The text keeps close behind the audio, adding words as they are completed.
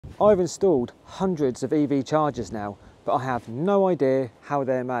I've installed hundreds of EV chargers now, but I have no idea how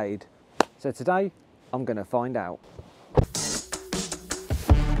they're made. So today, I'm going to find out.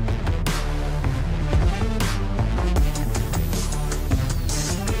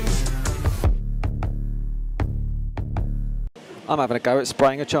 I'm having a go at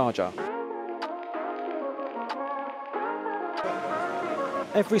spraying a charger.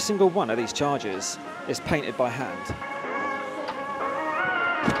 Every single one of these chargers is painted by hand.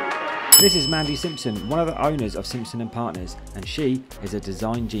 This is Mandy Simpson, one of the owners of Simpson Partners, and she is a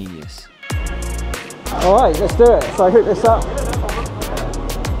design genius. Alright, let's do it. So hook this up.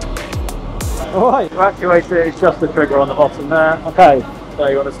 Alright. To actuate it, it's just the trigger on the bottom there. Okay. So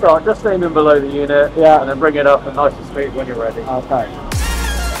you want to start just aiming below the unit, and then bring it up at nice and speed when you're ready. Okay.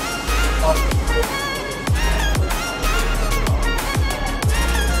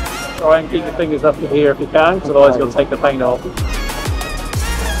 Try and keep your fingers up to here if you can, because otherwise you'll take the paint off.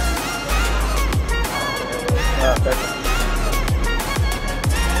 Perfect.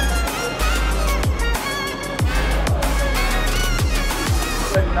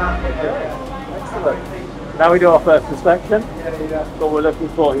 Excellent. Now we do our first inspection. What we're looking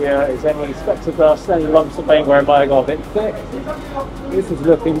for here is any specks of dust, any lumps of paint where it might have got a bit thick. This is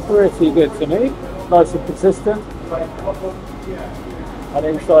looking pretty good to me. Nice and consistent. And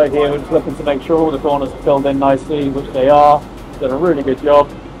inside here we're just looking to make sure all the corners are filled in nicely, which they are. Done a really good job.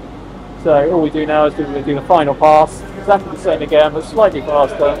 So all we do now is do the final pass. Exactly the same again, but slightly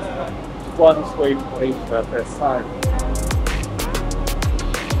faster. One sweep for each surface.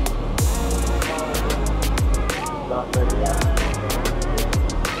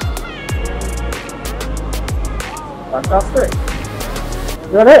 Fantastic.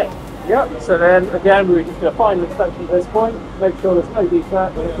 Is that it? Yep. So then again we just do a final inspection at this point. Make sure there's no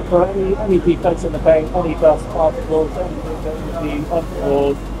defect. We're looking for any defects in the paint, any dust particles, anything that would be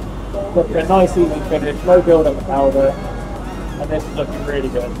untoward. Look for a nice even finish, no build up of powder, and this is looking really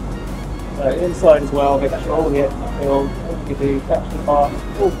good. So inside as well, making sure all the edges are filled, the texture parts,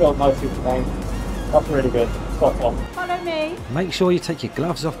 all filled nicely with paint. That's really good. Spot on. Follow me. Make sure you take your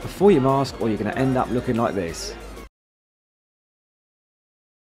gloves off before your mask, or you're going to end up looking like this.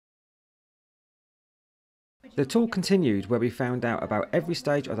 The tour continued where we found out about every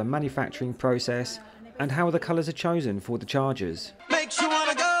stage of the manufacturing process and how the colours are chosen for the chargers. Makes you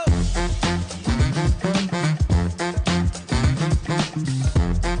wanna go.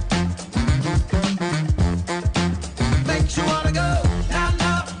 Makes you wanna go. Na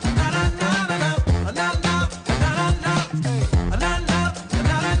na na na na na na na na na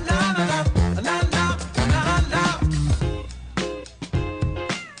na na na.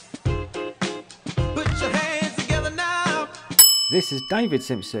 Put your hands together now. This is David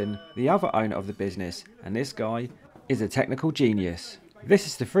Simpson, the other owner of the business, and this guy is a technical genius. This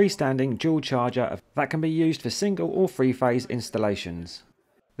is the freestanding dual charger that can be used for single or three-phase installations.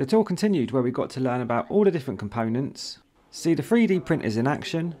 The tour continued where we got to learn about all the different components, see the 3D printers in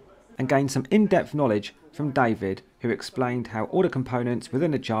action, and gain some in-depth knowledge from David, who explained how all the components within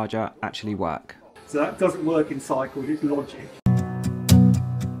the charger actually work. So that doesn't work in cycles, it's logic.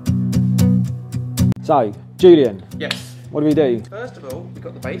 So, Julian, Yes. what do we do? First of all, we've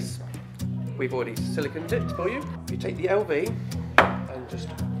got the base. We've already siliconed it for you. You take the LV and just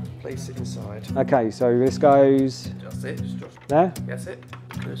place it inside. Okay, so this goes That's it. Just there? that's it.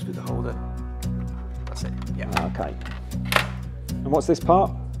 Goes through the holder. That's it. Yeah. Okay. And what's this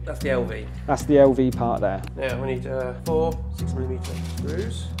part? That's the LV. That's the LV part there. Now we need 4 6mm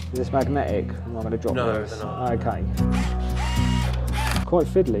screws. Is this magnetic? I'm not going to drop No, this. they're not. Okay. Quite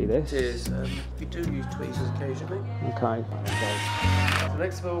fiddly this. It is. We do use tweezers occasionally. Okay. So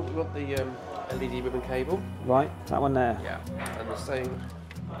next of all, we want the LED ribbon cable. Right, that one there. Yeah. And the same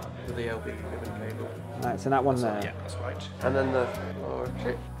with the LV ribbon cable. Right, so that one there. Yeah, that's right. And then the power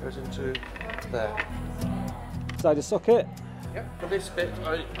clip goes into there. So the socket. Yeah, for this bit,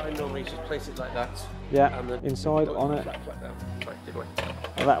 I normally just place it like that. Yeah, And the inside on it. Like that. Sorry, the other way.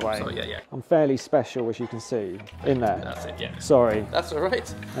 Oh, that way. Sorry, yeah. I'm fairly special, as you can see. In there. That's it, yeah. Sorry. That's all right.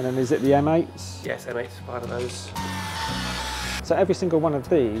 And then is it the M8s? Yes, M8, 5 of those. So every single one of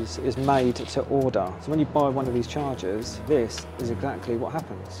these is made to order. So when you buy one of these chargers, this is exactly what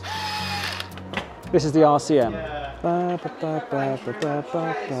happens. This is the RCM. Ba, ba, ba, ba, ba, ba,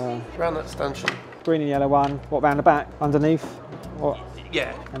 ba, ba. Around that stanchion. Green and yellow one. What, round the back? Underneath? What?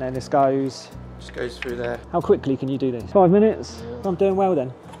 Yeah. And then this goes. Just goes through there. How quickly can you do this? 5 minutes? I'm doing well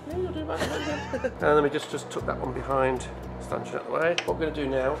then. Yeah, you'll do that. And then we just took that one behind, stanchion out the way. What we're going to do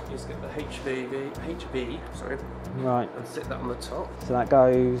now is get the HV, sorry, Right. and sit that on the top. So that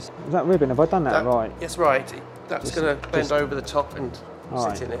goes. Is that ribbon? Have I done that right? Yes, right. That's going to bend just- over the top and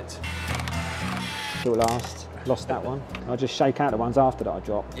All sit right. in it. It'll last. Lost that one. I'll just shake out the ones after that I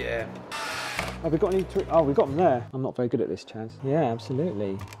drop. Yeah. Have we got any? Oh, we've got them there. I'm not very good at this, Chaz. Yeah,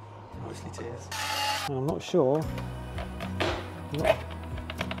 absolutely. Mostly tears. I'm not sure. I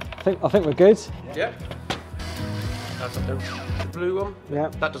think we're good. Yep. That's the blue one.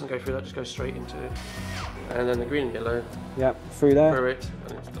 Yep. That doesn't go through, that just goes straight into it. And then the green and yellow Yep. Through there. through it.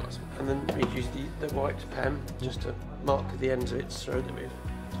 And, it's nice. And then we use the white pen just to mark the ends of its throat that we've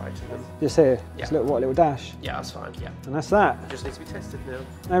tightened them. Just here. Yeah. Just a little white little dash. Yeah, that's fine. Yeah. And that's that. It just needs to be tested now.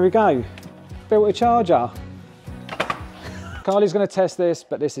 There we go. Built a charger. Carly's going to test this,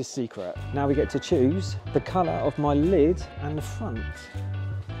 but this is secret. Now we get to choose the colour of my lid and the front.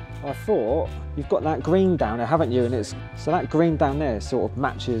 I thought, you've got that green down there, haven't you? And so that green down there sort of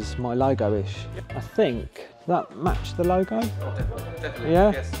matches my logo-ish. I think that matched the logo. Oh, definitely.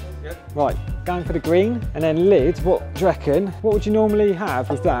 Yeah? Yes. Yeah. Right, going for the green. And then lid, what do you reckon? What would you normally have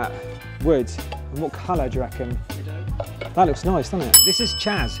with that? Wood. And what colour do you reckon? That looks nice, doesn't it? This is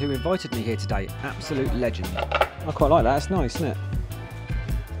Chaz, who invited me here today. Absolute legend. I quite like that, it's nice, isn't it?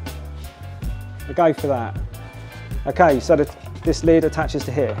 I'll go for that. Okay, so this lid attaches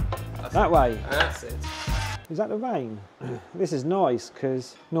to here. That way. That's it. Is that the rain? This is nice,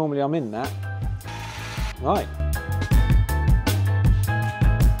 because normally I'm in that. Right.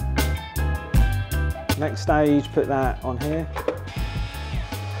 Next stage, put that on here.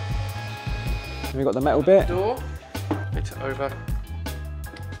 Then we've got the metal bit. Door. Bit it over.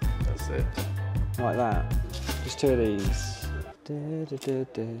 That's it. Like that. Just two of these.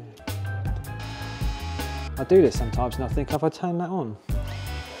 I do this sometimes and I think, have I turned that on?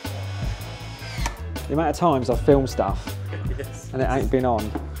 The amount of times I've filmed stuff Yes. and it ain't been on.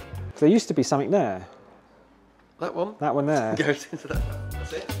 Because there used to be something there. That one That one there. goes into that.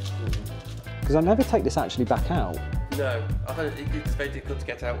 That's it. Because I never take this actually back out. No, I find it's very difficult to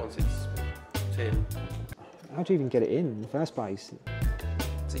get out once it's in. How do you even get it in the first place?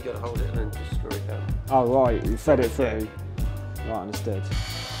 So you got to hold it and then just screw it down. Oh right, you fed it through. Right, understood.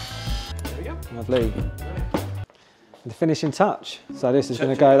 There we go. Lovely. The finishing touch. So this is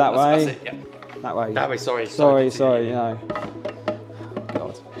going to go that way. That's it, yeah. That way. That way, sorry. Sorry, continue. you know.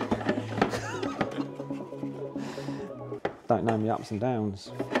 God. Don't know me ups and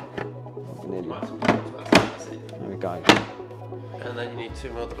downs. Nearly. That's it. There we go. And then you need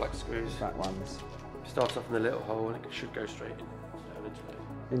two more of the black screws. Back ones. Start off in the little hole and it should go straight in. Down into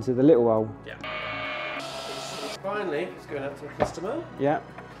it. Into the little hole. Yeah. Finally, it's going out to the customer. Yeah.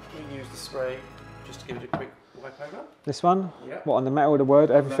 We use the spray just to give it a quick wipe over. This one? Yeah. What, on the metal, the word,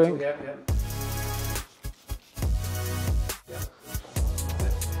 everything? Yeah, yeah. Yeah.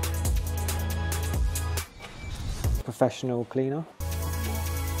 Professional cleaner.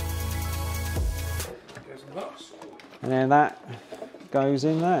 Goes in the box. And then that goes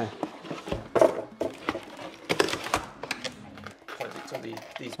in there. It's on these.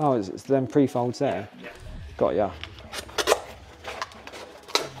 Oh, it's them pre-folds there. Yeah. Got ya.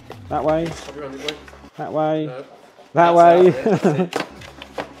 That way, Probably around the way. that way, No. that That's way. That's it.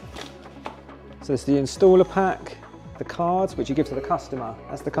 So it's the installer pack, the cards, which you give to the customer.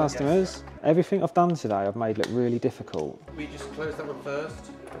 That's the customers. Everything I've done today, I've made look really difficult. We just close that one first.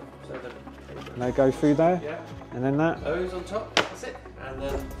 So that And they go through there, yeah. and then that, Those on top. That's it. And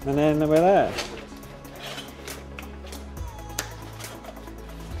then and then we're there.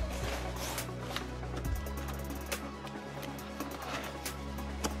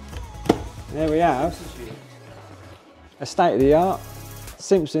 There we have a state-of-the-art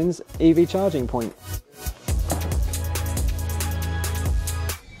Simpson's EV charging point.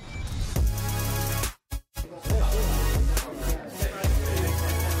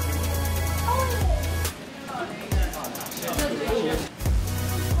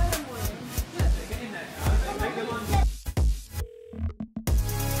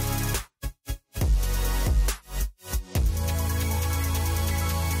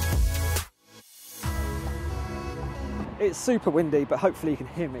 It's super windy, but hopefully you can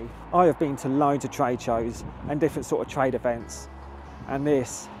hear me. I have been to loads of trade shows and different sort of trade events, and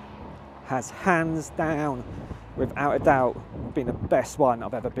this has hands down, without a doubt, been the best one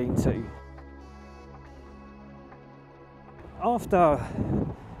I've ever been to. After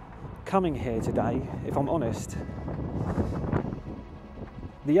coming here today, if I'm honest,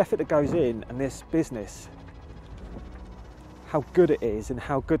 the effort that goes in and this business, how good it is and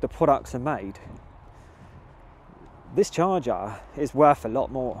how good the products are made, this charger is worth a lot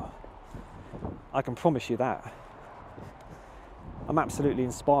more. I can promise you that. I'm absolutely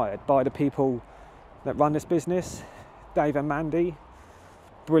inspired by the people that run this business. Dave and Mandy,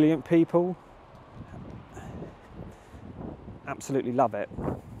 brilliant people. absolutely love it.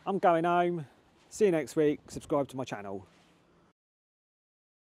 I'm going home. See you next week. Subscribe to my channel.